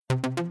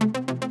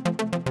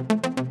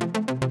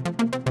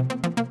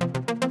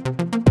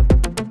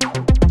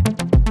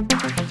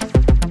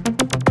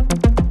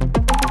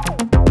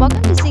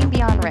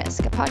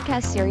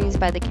podcast series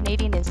by the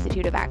Canadian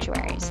Institute of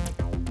Actuaries.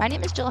 My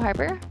name is Jill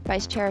Harper,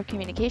 Vice Chair of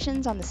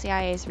Communications on the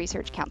CIA's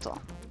Research Council.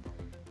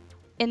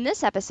 In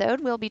this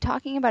episode, we'll be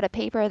talking about a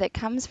paper that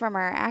comes from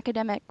our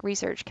Academic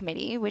Research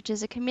Committee, which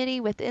is a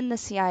committee within the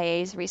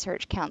CIA's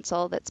Research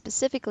Council that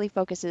specifically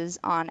focuses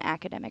on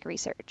academic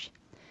research.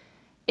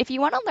 If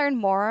you want to learn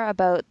more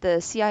about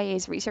the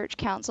CIA's Research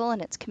Council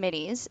and its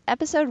committees,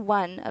 episode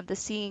 1 of the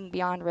Seeing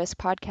Beyond Risk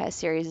podcast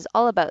series is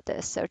all about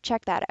this, so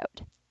check that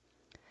out.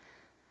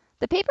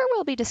 The paper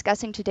we'll be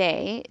discussing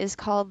today is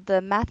called The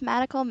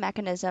Mathematical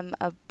Mechanism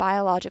of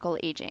Biological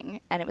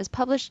Aging, and it was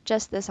published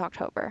just this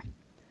October.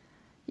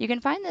 You can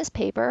find this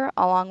paper,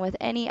 along with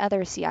any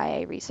other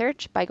CIA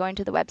research, by going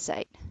to the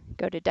website.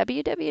 Go to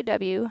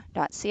www.cia-ica.ca,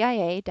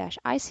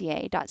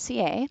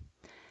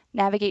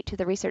 navigate to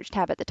the Research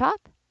tab at the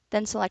top,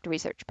 then select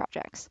Research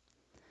Projects.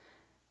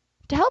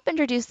 To help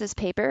introduce this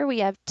paper, we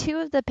have two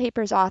of the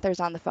paper's authors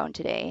on the phone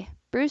today,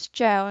 Bruce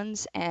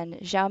Jones and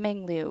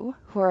Xiaoming Liu,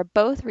 who are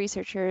both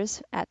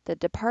researchers at the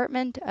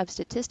Department of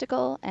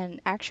Statistical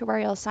and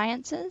Actuarial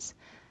Sciences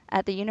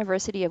at the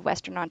University of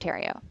Western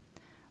Ontario.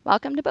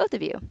 Welcome to both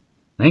of you.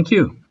 Thank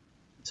you.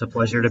 It's a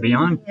pleasure to be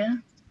on. Yeah.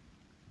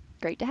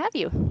 Great to have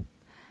you.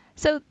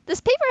 So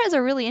this paper has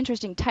a really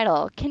interesting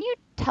title. Can you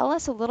tell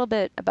us a little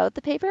bit about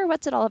the paper?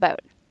 What's it all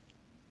about?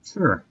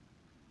 Sure.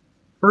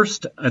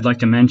 First, I'd like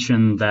to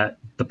mention that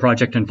the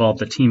project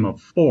involved a team of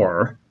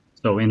 4.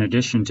 So in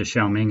addition to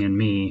Xiaoming and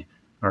me,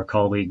 our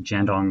colleague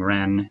Jiandong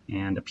Ren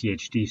and a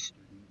PhD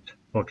student,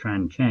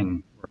 Potran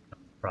Cheng, worked on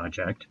the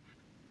project.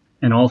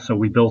 And also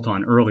we built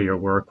on earlier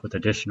work with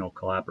additional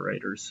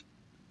collaborators.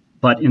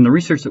 But in the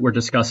research that we're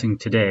discussing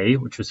today,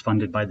 which was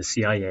funded by the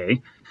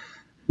CIA,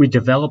 we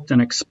developed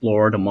and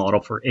explored a model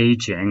for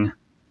aging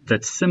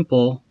that's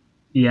simple,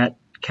 yet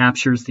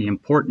captures the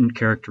important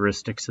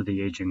characteristics of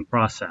the aging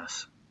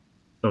process.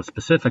 So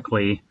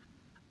specifically,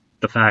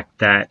 the fact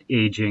that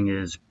aging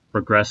is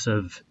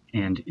progressive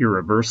and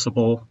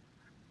irreversible,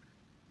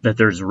 that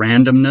there's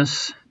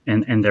randomness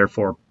and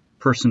therefore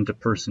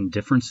person-to-person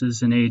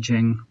differences in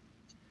aging.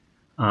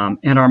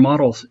 And our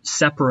model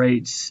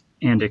separates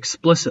and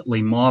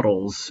explicitly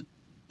models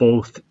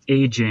both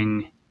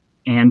aging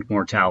and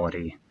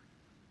mortality.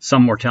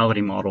 Some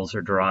mortality models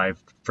are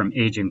derived from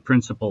aging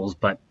principles,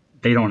 but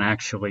they don't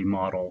actually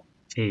model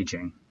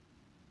aging.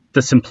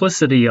 The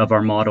simplicity of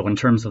our model in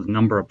terms of the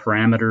number of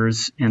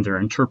parameters and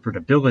their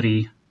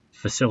interpretability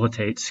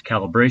facilitates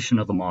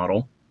calibration of the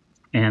model,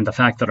 and the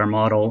fact that our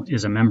model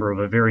is a member of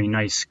a very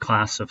nice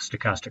class of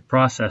stochastic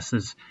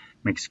processes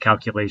makes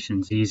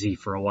calculations easy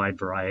for a wide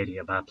variety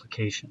of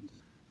applications.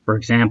 For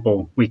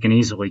example, we can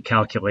easily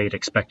calculate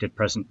expected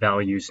present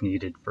values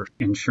needed for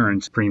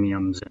insurance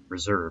premiums and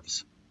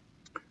reserves.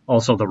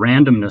 Also, the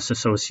randomness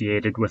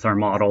associated with our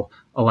model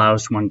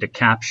allows one to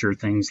capture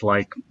things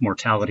like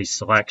mortality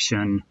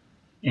selection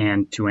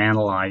and to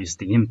analyze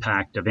the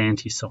impact of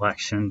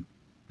anti-selection,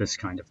 this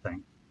kind of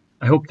thing.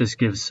 I hope this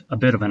gives a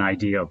bit of an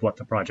idea of what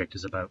the project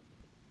is about.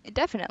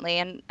 Definitely,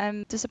 and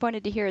I'm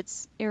disappointed to hear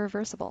it's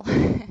irreversible.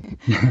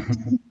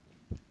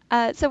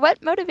 So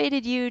what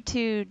motivated you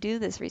to do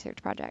this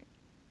research project?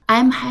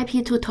 I'm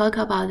happy to talk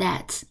about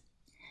that.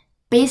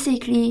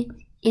 Basically,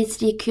 it's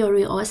the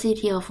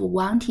curiosity of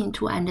wanting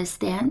to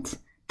understand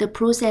the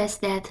process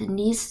that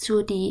leads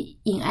to the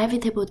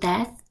inevitable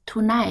death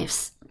to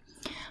lives.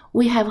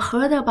 We have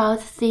heard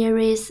about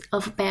theories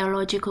of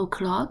biological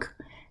clock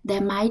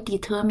that might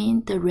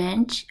determine the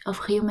range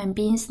of human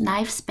beings'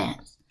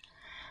 lifespans.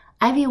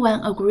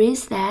 Everyone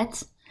agrees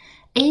that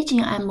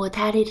aging and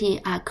mortality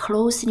are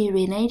closely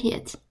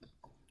related.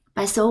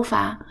 But so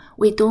far,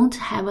 we don't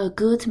have a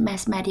good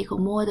mathematical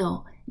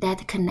model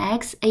that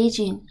connects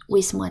aging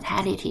with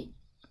mortality.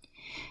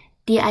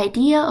 The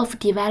idea of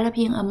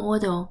developing a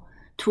model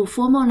to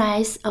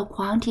formalize a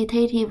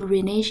quantitative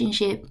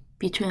relationship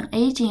between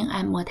aging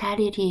and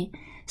mortality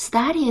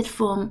started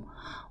from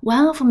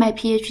one of my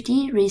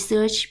PhD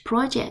research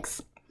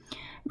projects,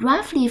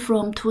 roughly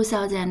from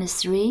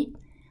 2003,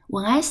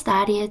 when I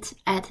studied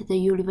at the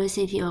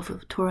University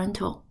of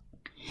Toronto.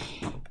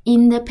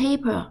 In the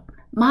paper,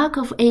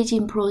 Markov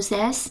Aging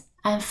Process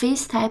and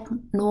Phase-type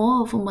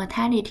Law of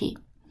Mortality,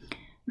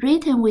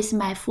 written with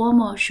my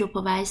former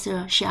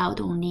supervisor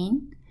Xiaodong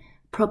Lin,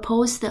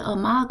 proposed a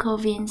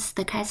Markovian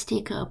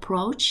stochastic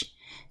approach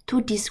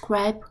to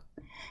describe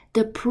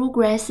the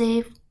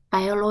progressive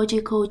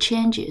biological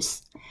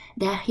changes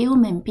that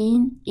human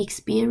beings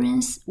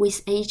experience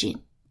with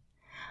aging.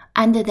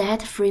 Under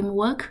that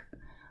framework,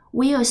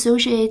 we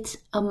associate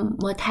a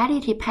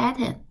mortality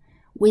pattern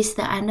with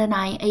the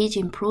underlying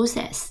aging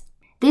process.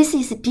 This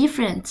is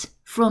different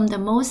from the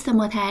most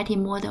mortality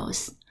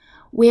models,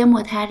 where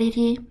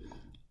mortality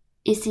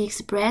is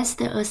expressed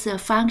as a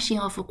function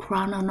of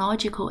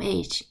chronological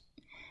age,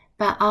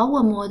 but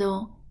our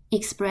model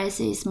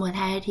expresses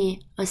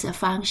mortality as a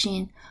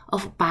function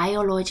of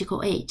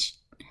biological age.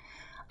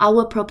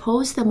 Our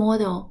proposed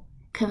model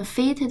can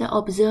fit the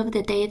observed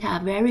data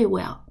very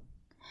well.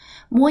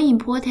 More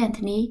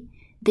importantly,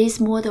 this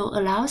model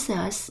allows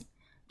us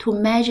to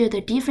measure the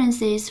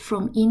differences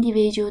from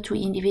individual to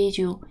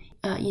individual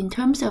in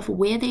terms of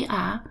where they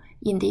are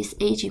in this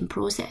aging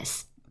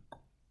process.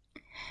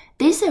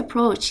 This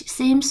approach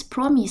seems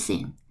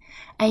promising,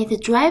 and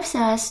it drives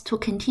us to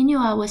continue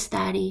our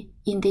study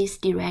in this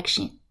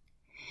direction.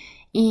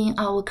 In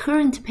our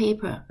current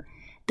paper,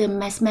 The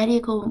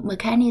Mathematical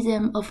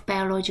Mechanism of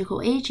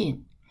Biological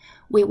Aging,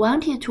 we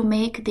wanted to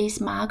make this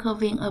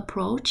Markovian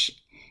approach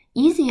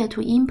easier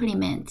to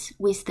implement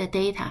with the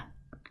data.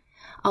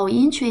 Our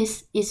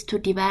interest is to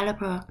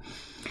develop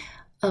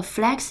a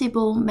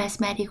flexible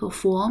mathematical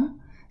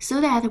form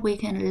so that we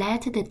can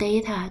let the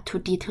data to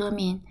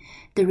determine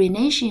the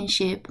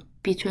relationship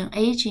between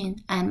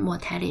aging and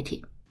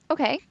mortality.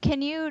 Okay,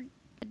 can you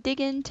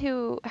dig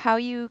into how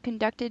you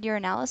conducted your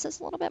analysis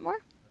a little bit more?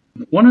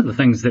 One of the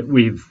things that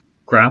we've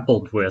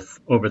grappled with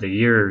over the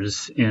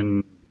years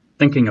in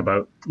thinking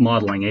about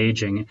modeling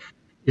aging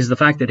is the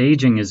fact that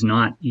aging is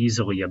not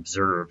easily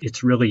observed.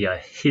 It's really a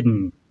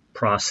hidden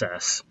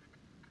process,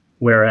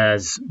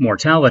 whereas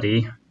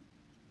mortality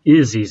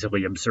is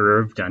easily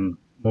observed, and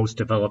most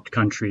developed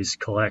countries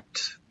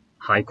collect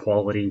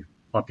high-quality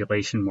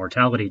population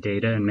mortality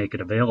data and make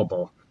it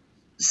available.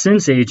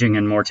 Since aging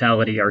and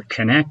mortality are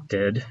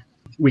connected,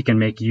 we can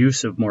make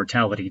use of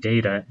mortality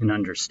data in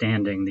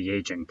understanding the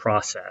aging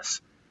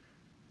process.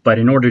 But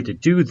in order to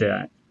do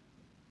that,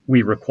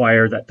 we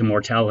require that the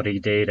mortality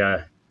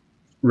data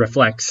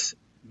reflects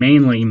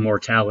mainly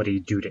mortality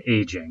due to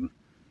aging.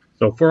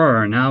 So for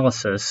our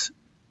analysis,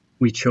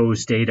 we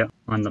chose data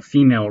on the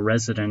female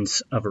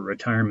residents of a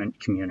retirement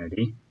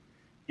community,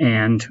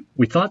 and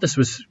we thought this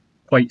was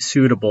quite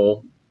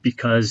suitable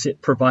because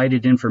it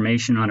provided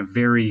information on a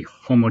very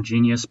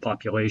homogeneous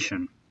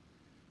population.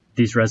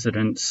 These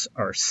residents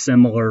are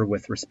similar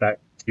with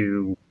respect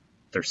to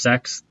their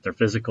sex, their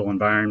physical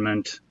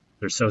environment,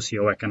 their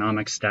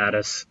socioeconomic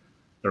status,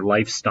 their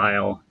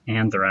lifestyle,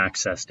 and their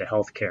access to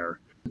healthcare.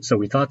 So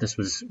we thought this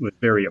was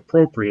very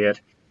appropriate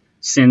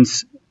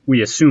since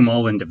we assume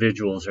all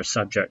individuals are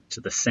subject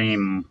to the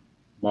same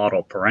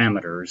model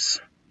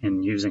parameters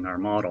in using our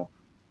model.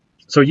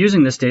 So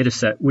using this data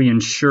set, we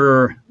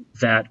ensure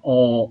that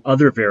all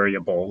other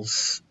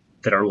variables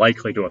that are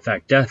likely to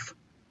affect death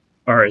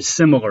are as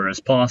similar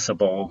as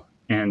possible,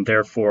 and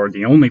therefore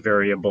the only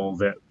variable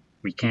that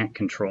we can't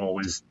control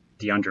is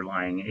the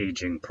underlying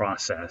aging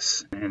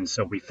process. And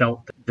so we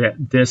felt that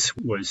this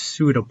was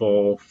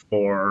suitable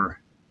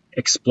for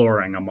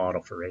exploring a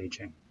model for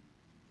aging.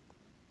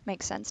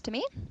 Makes sense to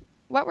me.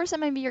 What were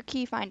some of your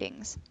key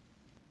findings?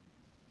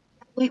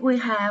 We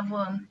have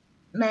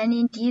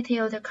many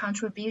detailed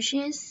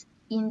contributions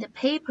in the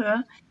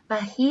paper,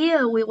 but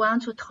here we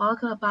want to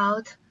talk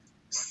about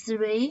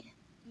 3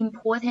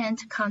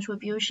 important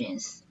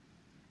contributions.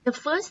 The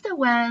first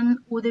one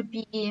would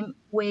be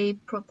we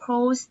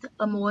proposed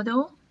a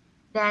model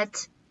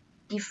that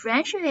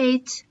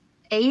differentiates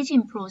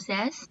aging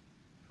process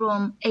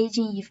from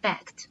aging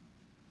effect.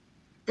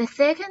 The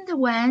second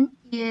one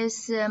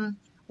is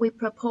we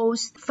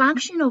proposed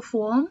functional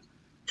form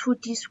to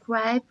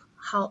describe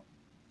how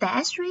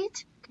death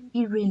rate can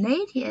be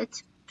related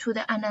to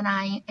the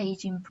underlying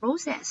aging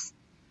process.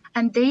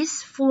 And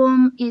this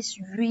form is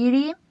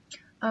really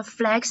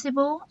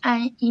flexible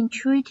and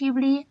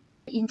intuitively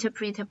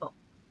interpretable.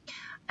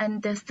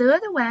 And the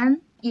third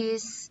one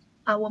is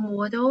our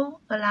model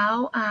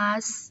allow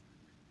us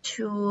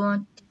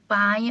to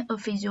define a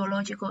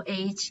physiological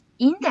age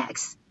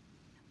index,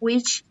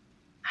 which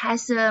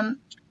has a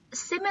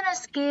similar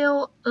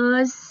scale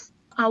as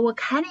our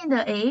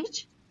calendar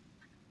age,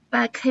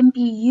 but can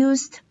be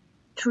used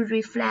to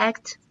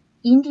reflect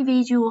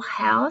individual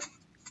health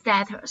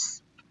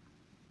status.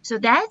 So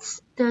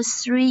that's the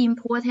 3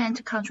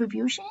 important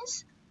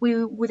contributions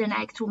we would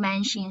like to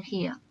mention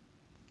here.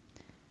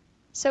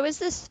 So is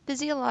this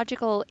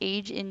physiological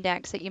age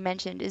index that you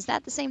mentioned, is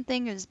that the same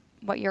thing as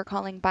what you're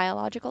calling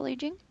biological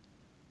aging?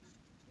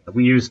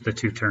 We use the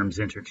 2 terms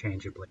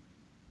interchangeably.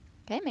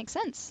 Okay, makes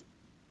sense.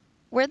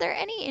 Were there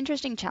any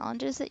interesting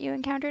challenges that you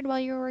encountered while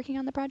you were working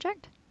on the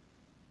project?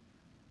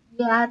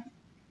 Yeah,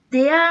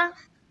 there are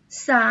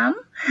some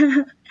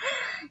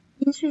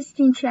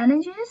interesting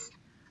challenges.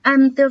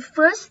 And the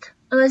first,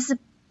 as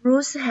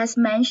Bruce has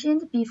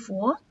mentioned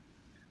before,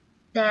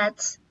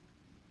 that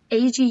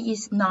aging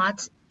is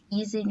not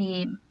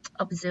easily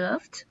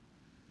observed.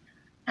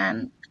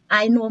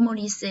 I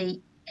normally say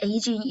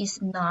aging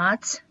is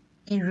not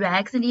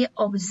directly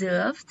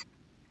observed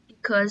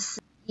because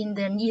in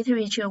the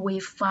literature we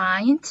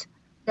find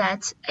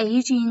that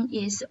aging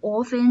is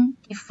often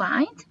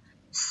defined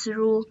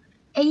through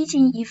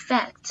aging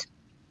effect.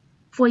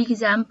 For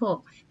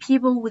example,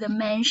 people would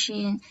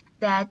mention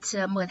that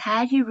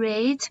mortality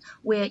rate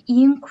will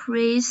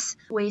increase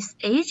with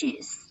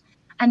ages.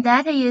 And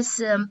that is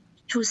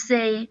to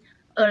say,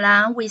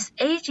 along with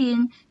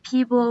aging,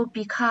 people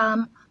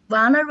become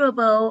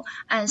vulnerable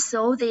and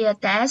so their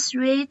death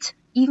rate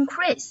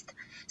increased.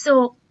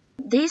 So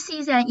this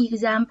is an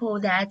example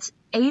that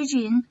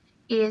aging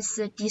is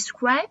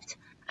described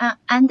and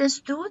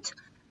understood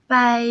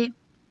by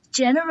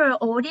general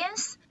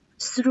audience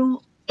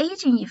through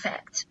aging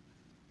effect.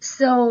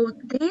 So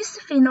this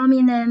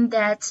phenomenon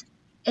that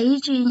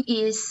aging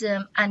is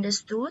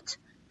understood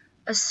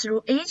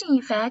through aging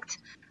effect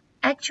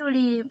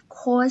actually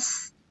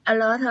cause a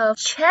lot of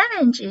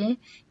challenge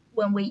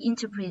when we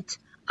interpret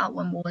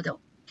our model.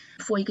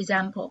 For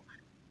example,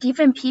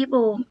 different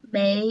people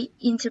may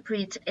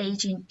interpret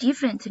aging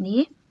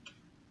differently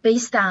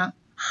based on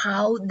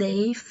how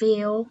they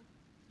feel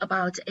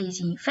about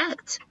aging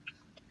effect.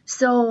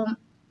 So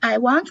I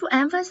want to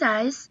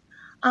emphasize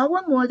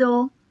our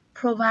model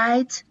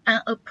provides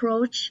an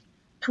approach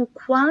to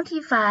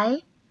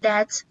quantify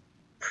that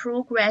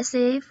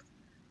progressive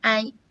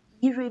and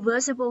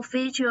irreversible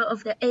feature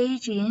of the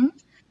aging.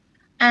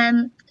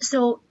 And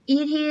so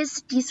it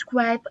is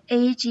described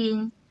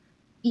aging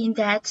in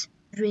that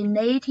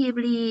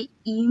relatively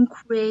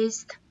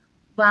increased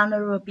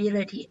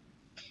vulnerability.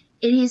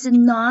 It is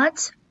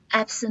not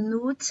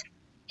absolute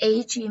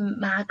aging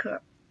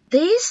marker.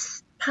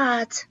 This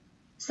part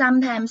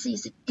sometimes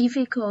is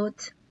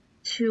difficult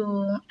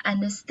to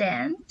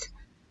understand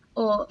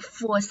or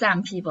for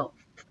some people.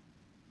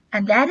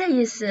 And that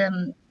is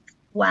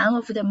one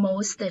of the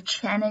most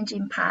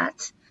challenging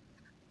parts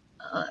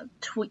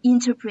to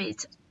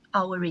interpret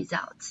our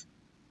results.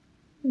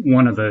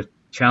 One of the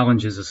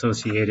challenges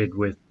associated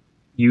with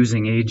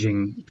using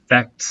aging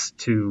effects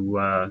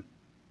to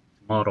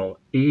model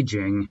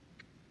aging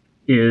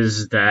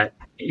is that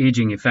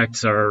aging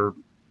effects are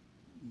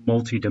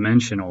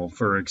multidimensional.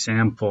 For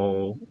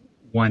example,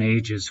 one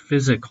ages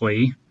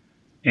physically,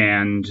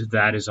 and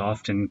that is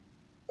often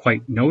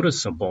quite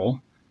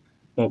noticeable,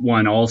 but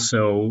one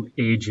also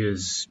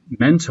ages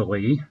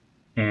mentally,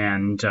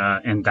 and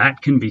that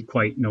can be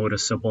quite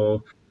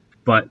noticeable,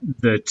 but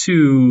the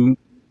two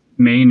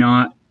may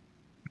not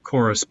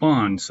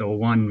correspond. So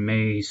one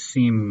may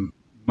seem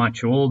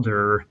much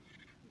older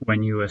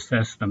when you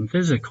assess them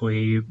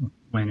physically,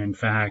 when in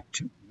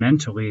fact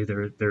mentally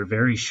they're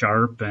very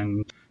sharp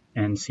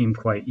and seem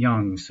quite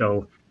young.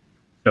 So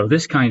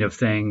this kind of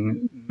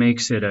thing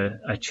makes it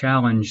a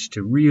challenge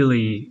to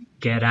really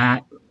get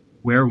at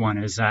where one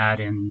is at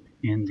in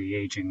the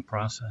aging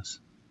process.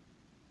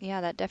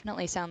 Yeah, that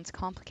definitely sounds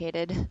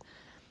complicated.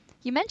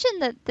 You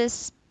mentioned that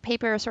this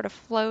paper sort of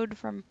flowed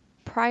from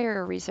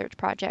prior research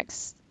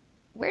projects.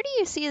 Where do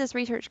you see this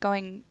research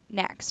going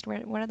next?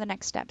 What are the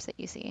next steps that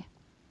you see?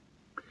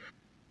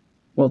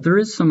 Well, there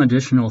is some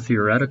additional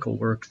theoretical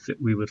work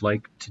that we would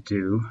like to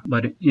do,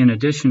 but in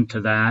addition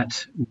to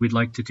that, we'd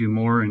like to do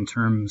more in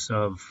terms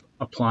of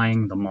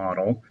applying the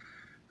model.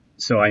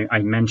 So I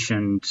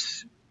mentioned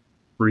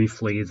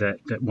briefly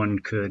that one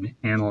could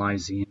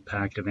analyze the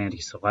impact of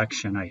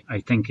anti-selection.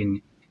 I think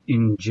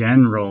in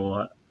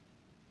general,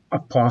 a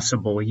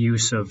possible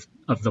use of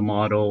the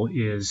model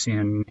is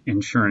in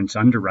insurance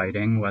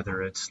underwriting,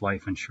 whether it's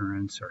life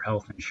insurance or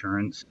health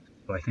insurance.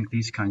 So I think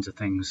these kinds of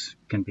things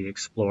can be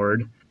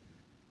explored.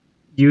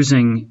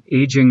 Using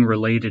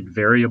aging-related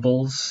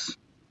variables,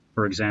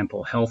 for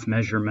example, health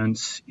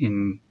measurements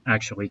in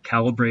actually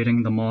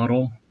calibrating the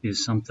model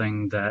is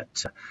something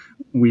that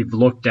we've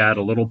looked at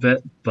a little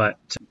bit, but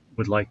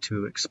would like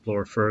to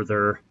explore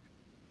further.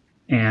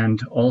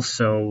 And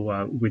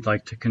also, we'd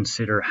like to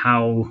consider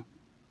how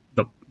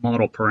the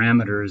model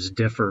parameters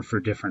differ for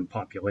different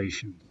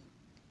populations.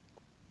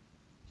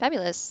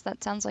 Fabulous.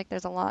 That sounds like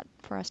there's a lot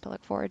for us to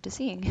look forward to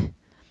seeing.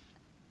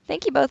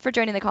 Thank you both for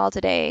joining the call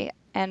today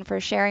and for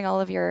sharing all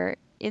of your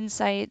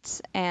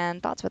insights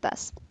and thoughts with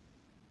us.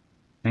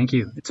 Thank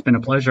you. It's been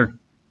a pleasure.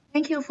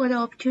 Thank you for the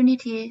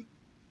opportunity.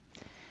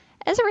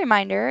 As a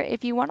reminder,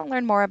 if you want to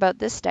learn more about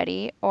this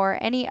study or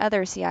any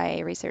other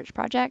CIA research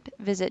project,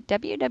 visit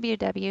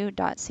www.cia-ica.ca,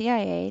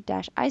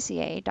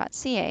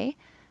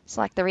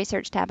 select the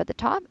Research tab at the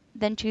top,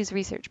 then choose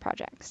Research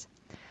Projects.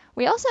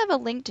 We also have a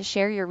link to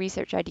share your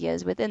research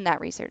ideas within that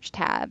Research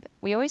tab.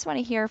 We always want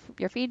to hear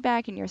your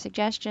feedback and your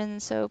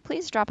suggestions, so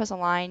please drop us a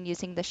line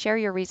using the Share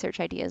Your Research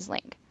Ideas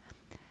link.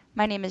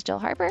 My name is Jill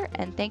Harper,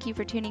 and thank you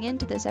for tuning in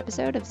to this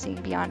episode of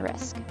Seeing Beyond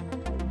Risk.